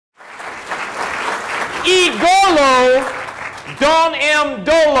Igolo don em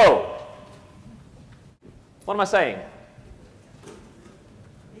dolo. What am I saying?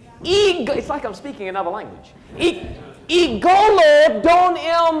 It's like I'm speaking another language. Igolo don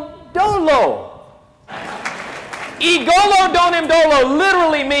em dolo. Igolo don em dolo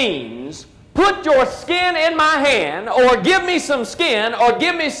literally means put your skin in my hand, or give me some skin, or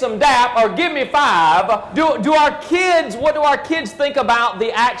give me some dap, or give me five. What do our kids think about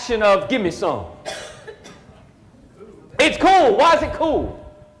the action of give me some? It's cool. Why is it cool?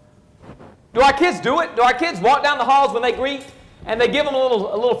 Do our kids do it? Do our kids walk down the halls when they greet and they give them a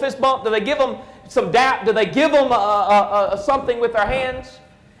little fist bump? Do they give them some dap? Do they give them something with their hands?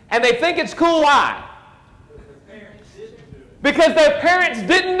 And they think it's cool. Why? Because their parents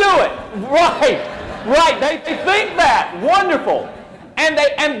didn't do it. Right. They think that. Wonderful.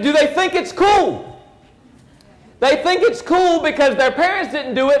 And do they think it's cool? They think it's cool because their parents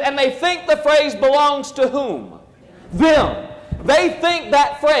didn't do it, and they think the phrase belongs to whom? Them. They think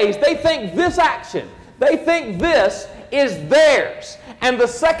that phrase, they think this action, they think this is theirs. And the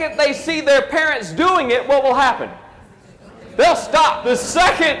second they see their parents doing it, what will happen? They'll stop. The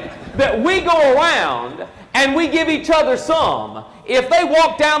second that we go around and we give each other some, if they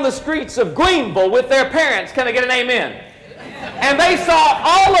walk down the streets of Greenville with their parents, can I get an amen? And they saw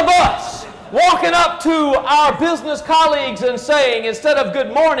all of us walking up to our business colleagues and saying, instead of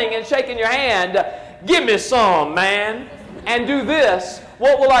good morning and shaking your hand, give me some, man, and do this,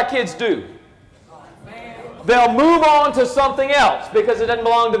 what will our kids do? They'll move on to something else because it doesn't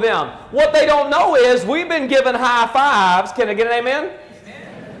belong to them. What they don't know is we've been given high fives, can I get an amen?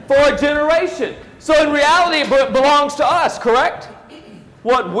 For a generation. So in reality it belongs to us, correct?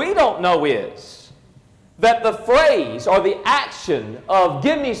 What we don't know is that the phrase or the action of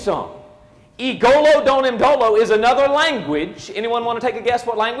give me some, igolo don em dolo, is another language. Anyone want to take a guess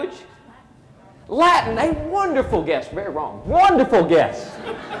what language? Latin. A wonderful guess. Very wrong. Wonderful guess.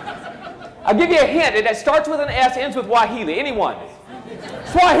 I'll give you a hint. It starts with an S, ends with Swahili. Anyone?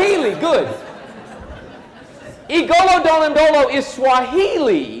 Swahili. Good. Igolo don em dolo is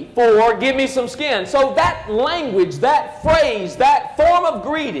Swahili for give me some skin. So that language, that phrase, that form of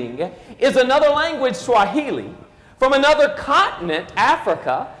greeting is another language, Swahili, from another continent,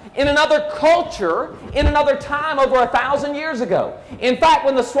 Africa, in another culture, in another time over 1,000 years ago. In fact,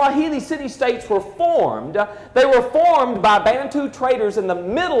 when the Swahili city-states were formed, they were formed by Bantu traders in the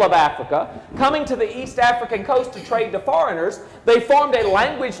middle of Africa, coming to the East African coast to trade to foreigners. They formed a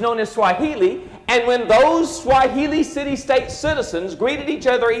language known as Swahili, and when those Swahili city-state citizens greeted each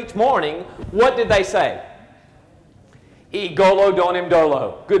other each morning, what did they say? Igolo don em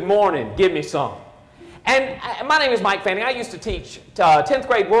dolo. Good morning, give me some. And my name is Mike Fanning. I used to teach 10th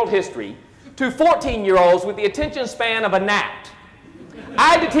grade world history to 14-year-olds with the attention span of a gnat.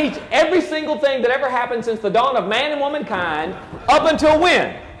 I had to teach every single thing that ever happened since the dawn of man and womankind up until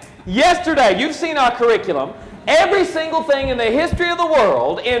when? Yesterday. You've seen our curriculum. Every single thing in the history of the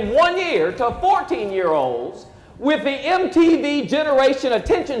world in 1 year to 14-year-olds with the MTV generation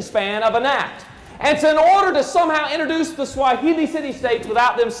attention span of a gnat. And so in order to somehow introduce the Swahili city-states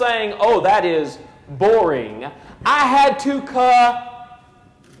without them saying, oh, that is boring, I had to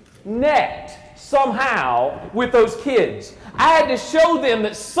connect somehow with those kids. I had to show them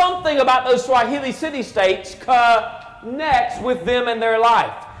that something about those Swahili city-states connects with them in their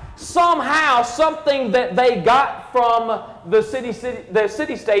life. Somehow, something that they got from the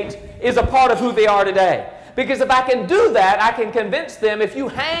city-states is a part of who they are today. Because if I can do that, I can convince them, if you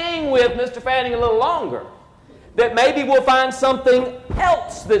hang with Mr. Fanning a little longer, that maybe we'll find something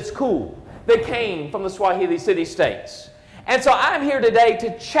else that's cool that came from the Swahili city-states. And so I'm here today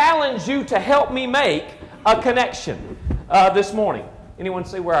to challenge you to help me make a connection this morning. Anyone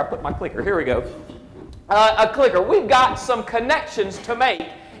see where I put my clicker? Here we go. A clicker. We've got some connections to make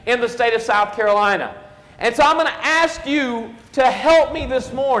in the state of South Carolina. And so I'm going to ask you to help me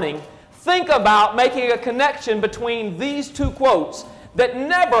this morning think about making a connection between these two quotes that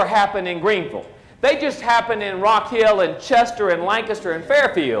never happen in Greenville. They just happen in Rock Hill and Chester and Lancaster and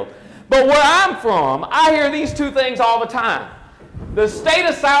Fairfield. But where I'm from, I hear these two things all the time. The state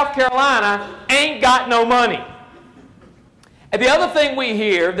of South Carolina ain't got no money. And the other thing we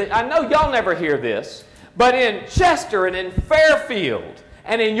hear, that I know y'all never hear this, but in Chester and in Fairfield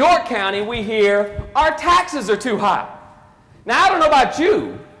and in York County, we hear our taxes are too high. Now, I don't know about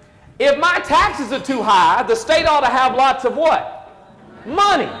you. If my taxes are too high, the state ought to have lots of what?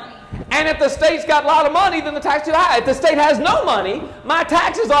 Money. And if the state's got a lot of money, then the tax is high. If the state has no money, my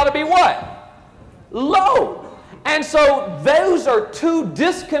taxes ought to be what? Low. And so those are two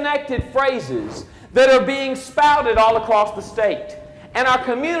disconnected phrases that are being spouted all across the state. And our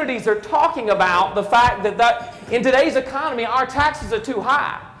communities are talking about the fact that in today's economy, our taxes are too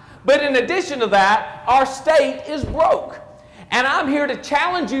high. But in addition to that, our state is broke. And I'm here to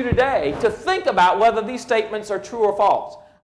challenge you today to think about whether these statements are true or false.